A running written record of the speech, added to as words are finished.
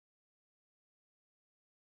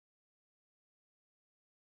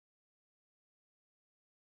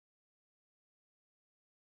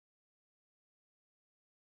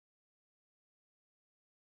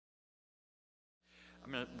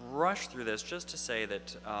I'm going to rush through this just to say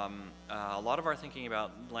that a lot of our thinking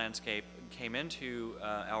about landscape came into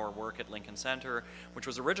our work at Lincoln Center, which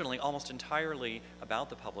was originally almost entirely about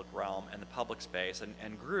the public realm and the public space,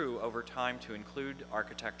 and grew over time to include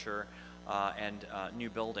architecture and new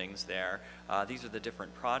buildings there. These are the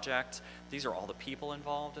different projects. These are all the people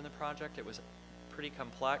involved in the project. It was pretty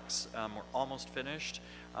complex. We're almost finished.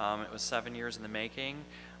 It was 7 years in the making.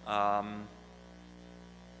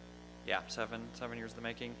 Yeah, seven years in the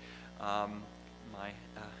making. You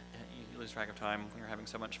lose track of time. We were having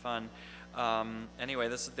so much fun. Anyway,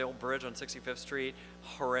 this is the old bridge on 65th Street.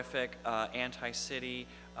 Horrific, anti-city,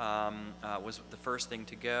 was the first thing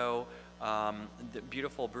to go. The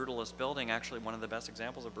beautiful brutalist building, actually one of the best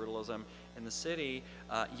examples of brutalism in the city,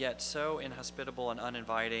 yet so inhospitable and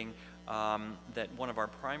uninviting that one of our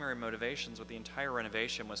primary motivations with the entire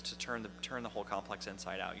renovation was to turn the whole complex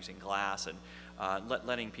inside out using glass and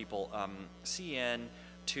letting people see in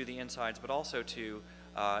to the insides, but also to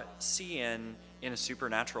see in a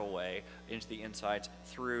supernatural way into the insides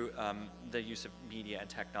through the use of media and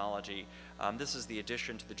technology. This is the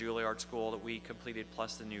addition to the Juilliard School that we completed,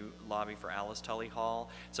 plus the new lobby for Alice Tully Hall.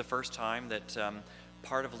 It's the first time that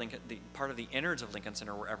part of the innards of Lincoln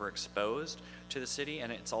Center were ever exposed to the city,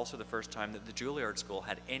 and it's also the first time that the Juilliard School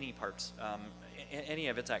had any parts, any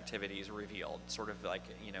of its activities revealed. Sort of like,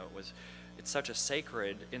 you know, it's such a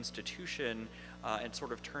sacred institution and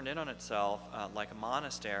sort of turned in on itself like a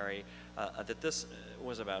monastery that this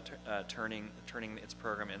was about turning its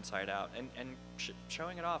program inside out and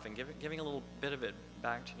showing it off and giving a little bit of it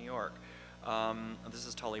back to New York. This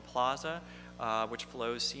is Tully Plaza, which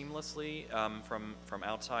flows seamlessly from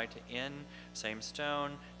outside to in, same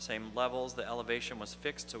stone, same levels. The elevation was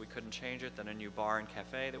fixed, so we couldn't change it. Then a new bar and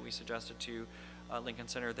cafe that we suggested to Lincoln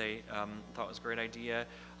Center, they thought was a great idea.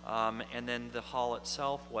 And then the hall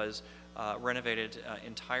itself was renovated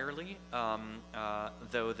entirely,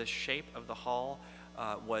 though the shape of the hall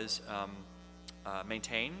was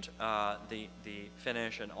maintained. The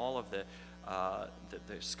finish and all of the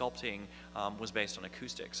sculpting was based on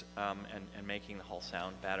acoustics and making the whole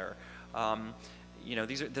sound better. You know,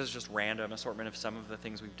 this is just random assortment of some of the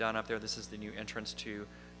things we've done up there. This is the new entrance to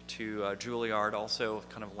Juilliard, also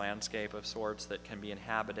kind of landscape of sorts that can be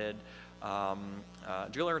inhabited.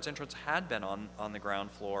 Juilliard's entrance had been on the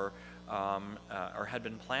ground floor, or had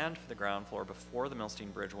been planned for the ground floor before the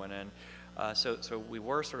Milstein Bridge went in. So we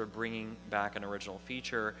were sort of bringing back an original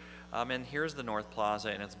feature. And here's the North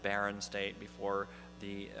Plaza in its barren state before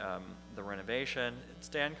the renovation. It's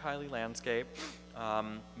Dan Kiley landscape,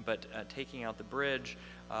 but taking out the bridge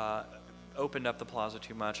opened up the plaza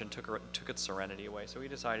too much and took its serenity away. So we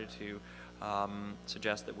decided to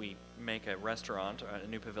suggest that we make a restaurant, a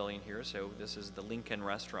new pavilion here. So this is the Lincoln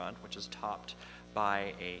Restaurant, which is topped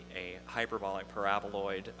by a hyperbolic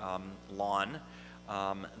paraboloid lawn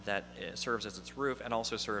that serves as its roof and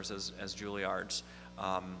also serves as Juilliard's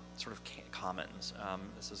sort of commons.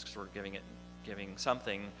 This is sort of giving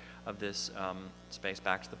something of this space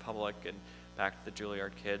back to the public and back to the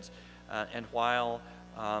Juilliard kids. And while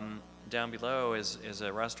down below is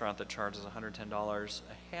a restaurant that charges $110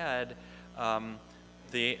 a head,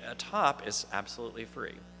 the top is absolutely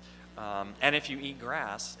free. And if you eat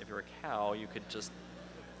grass, if you're a cow, you could just,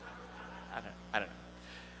 I don't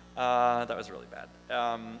know. That was really bad.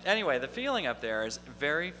 Anyway, the feeling up there is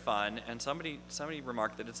very fun, and somebody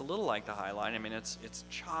remarked that it's a little like the High Line. I mean, it's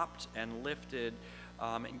chopped and lifted.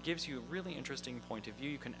 It gives you a really interesting point of view.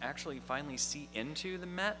 You can actually finally see into the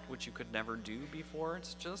Met, which you could never do before.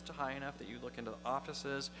 It's just high enough that you look into the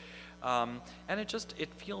offices, and it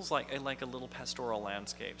feels like a little pastoral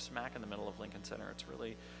landscape smack in the middle of Lincoln Center. It's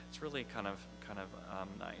really kind of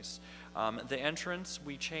nice. The entrance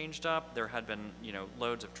we changed up. There had been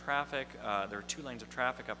loads of traffic. There are 2 lanes of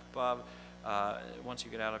traffic up above. Once you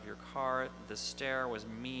get out of your car, the stair was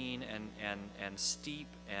mean and steep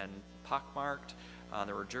and pockmarked.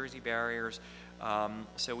 There were Jersey barriers.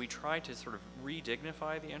 So we tried to sort of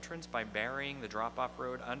re-dignify the entrance by burying the drop-off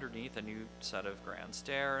road underneath a new set of grand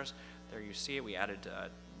stairs. There you see it. We added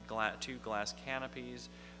 2 glass canopies.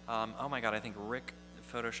 Oh my God, I think Rick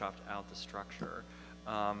photoshopped out the structure.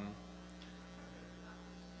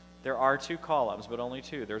 There are 2 columns, but only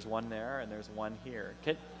 2. There's one there and there's one here.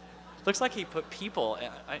 Looks like he put people.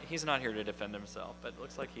 He's not here to defend himself, but it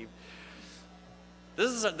looks like he.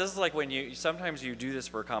 This is like when sometimes you do this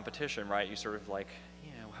for a competition, right? You sort of like,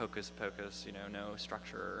 hocus pocus, no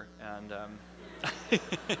structure, and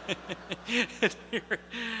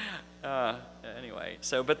anyway.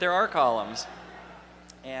 So, but there are columns,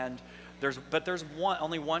 and there's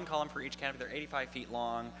only one column for each canopy. They're 85 feet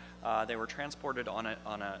long. They were transported on a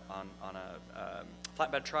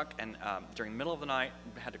flatbed truck, and during the middle of the night,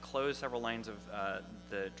 we had to close several lanes of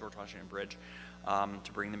the George Washington Bridge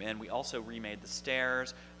to bring them in. We also remade the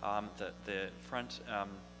stairs. The front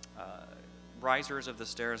risers of the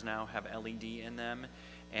stairs now have LED in them,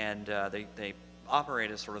 and they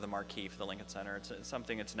operate as sort of the marquee for the Lincoln Center. It's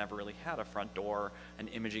something it's never really had: a front door, an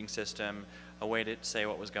imaging system, a way to say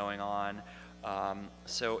what was going on.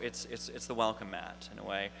 So it's the welcome mat in a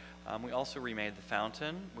way. We also remade the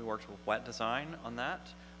fountain. We worked with wet design on that.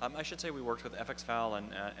 I should say we worked with FX Fowl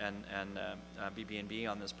and BB&B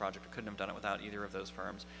on this project. We couldn't have done it without either of those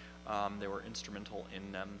firms. They were instrumental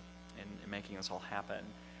in making this all happen.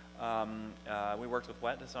 We worked with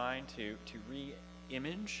wet design to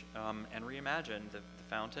re-image and reimagine the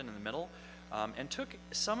fountain in the middle, and took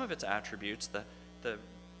some of its attributes, the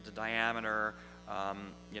diameter,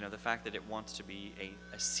 the fact that it wants to be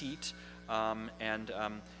a seat,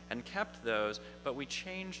 and kept those, but we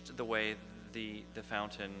changed the way the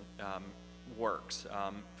fountain works,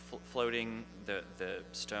 floating the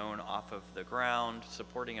stone off of the ground,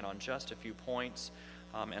 supporting it on just a few points,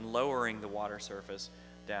 and lowering the water surface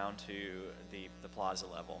down to the plaza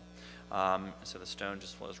level. So the stone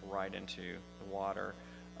just flows right into the water.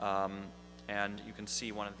 And you can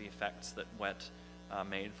see one of the effects that wet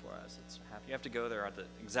made for us. You have to go there at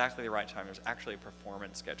exactly the right time. There's actually a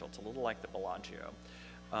performance schedule. It's a little like the Bellagio,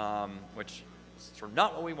 which is sort of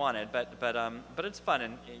not what we wanted, but it's fun,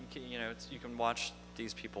 and you can watch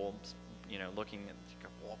these people, looking at,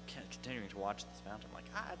 continuing to watch this fountain, like,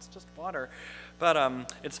 it's just water, but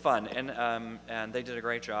it's fun, and they did a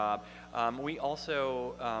great job. We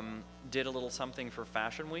also did a little something for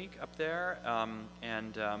Fashion Week up there,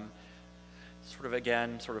 and sort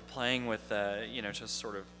of playing with, just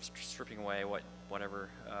sort of stripping away whatever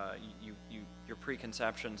your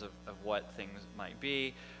preconceptions of what things might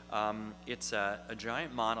be. It's a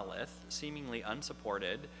giant monolith, seemingly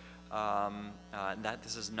unsupported. That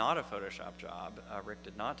this is not a Photoshop job. Rick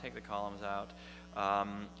did not take the columns out.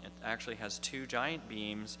 It actually has two giant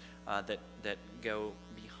beams that go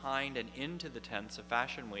behind and into the tents of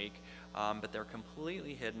Fashion Week, but they're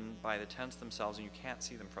completely hidden by the tents themselves, and you can't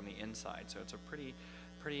see them from the inside. So it's a pretty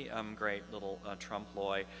great little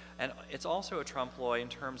trompe-l'oeil. And it's also a trompe-l'oeil in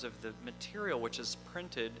terms of the material, which is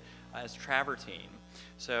printed as travertine.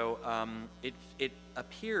 So it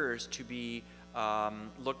appears to be,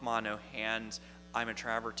 look, Ma, no hands, I'm a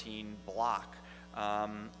travertine block,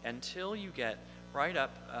 until you get right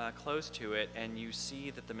up close to it and you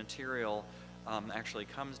see that the material actually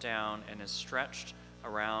comes down and is stretched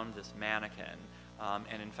around this mannequin,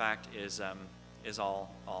 and in fact is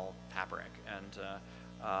all fabric, and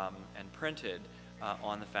printed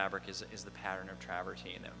on the fabric is the pattern of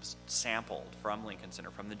travertine that was sampled from Lincoln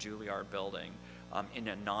Center, from the Juilliard building, in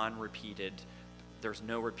a non-repeated. There's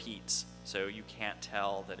no repeats, so you can't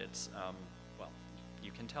tell that it's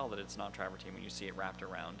you can tell that it's not travertine when you see it wrapped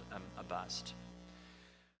around a bust.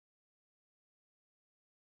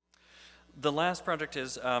 The last project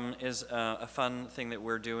is a fun thing that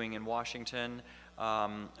we're doing in Washington.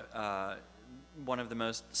 One of the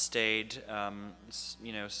most staid,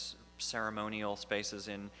 ceremonial spaces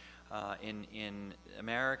in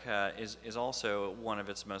America is also one of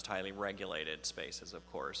its most highly regulated spaces, of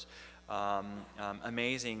course.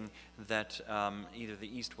 Amazing that either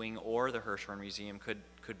the East Wing or the Hirshhorn Museum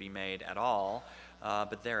could be made at all,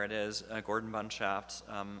 but there it is. Gordon Bunshaft's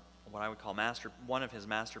what I would call one of his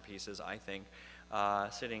masterpieces, I think,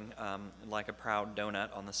 sitting like a proud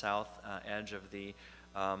donut on the south edge of the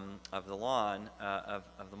lawn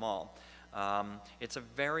of the mall. It's a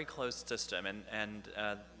very closed system, and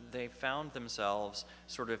they found themselves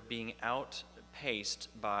sort of being outpaced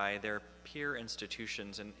by their peer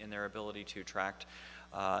institutions in their ability to attract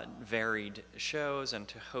varied shows and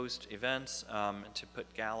to host events, to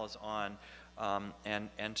put galas on,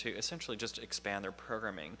 and to essentially just expand their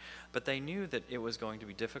programming. But they knew that it was going to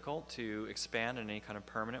be difficult to expand in any kind of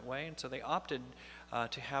permanent way, and so they opted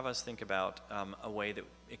to have us think about a way that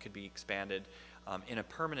it could be expanded in a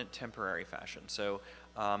permanent, temporary fashion. So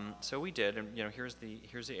we did, and here's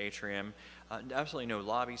the atrium. Absolutely no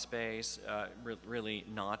lobby space. Really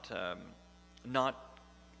not.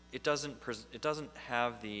 It doesn't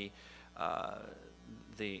have the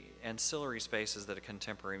ancillary spaces that a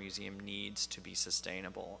contemporary museum needs to be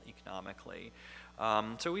sustainable economically.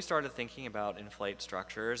 So we started thinking about inflate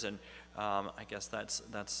structures, and I guess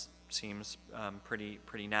that's seems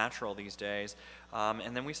pretty natural these days.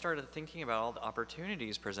 And then we started thinking about all the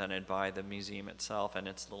opportunities presented by the museum itself and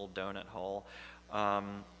its little donut hole,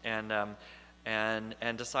 and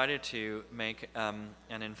decided to make an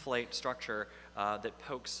inflate structure that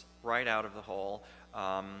pokes right out of the hole,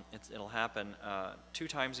 It'll happen 2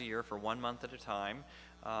 times a year for 1 month at a time.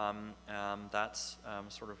 That's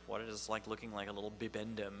sort of what it is like, looking like a little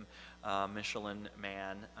bibendum Michelin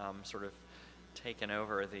man, sort of taken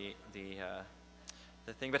over the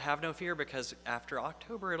thing. But have no fear, because after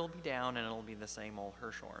October it'll be down and it'll be the same old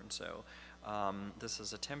Hirshhorn. So this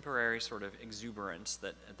is a temporary sort of exuberance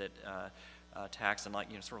that attacks, and, like,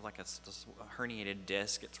 you know, sort of like this herniated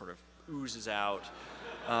disc. It sort of oozes out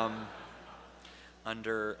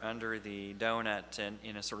under the donut, and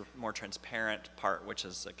in a sort of more transparent part, which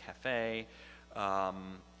is a cafe.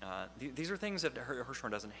 These are things that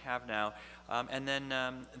Hirshhorn doesn't have now. And then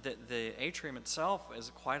the atrium itself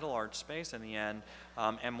is quite a large space in the end,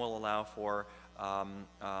 and will allow for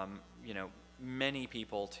you know, many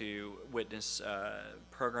people to witness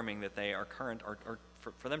programming that they are current, or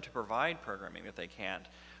for them to provide programming that they can't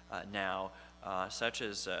now, such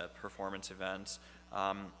as performance events.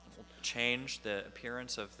 Change the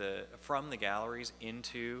appearance of from the galleries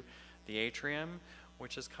into the atrium,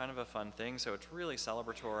 which is kind of a fun thing. So it's really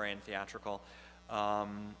celebratory and theatrical.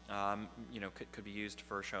 You know, could be used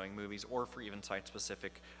for showing movies, or for even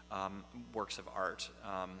site-specific works of art.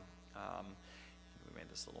 We made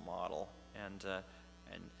this little model, and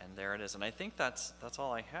there it is. And I think that's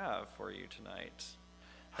all I have for you tonight.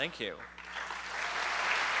 Thank you.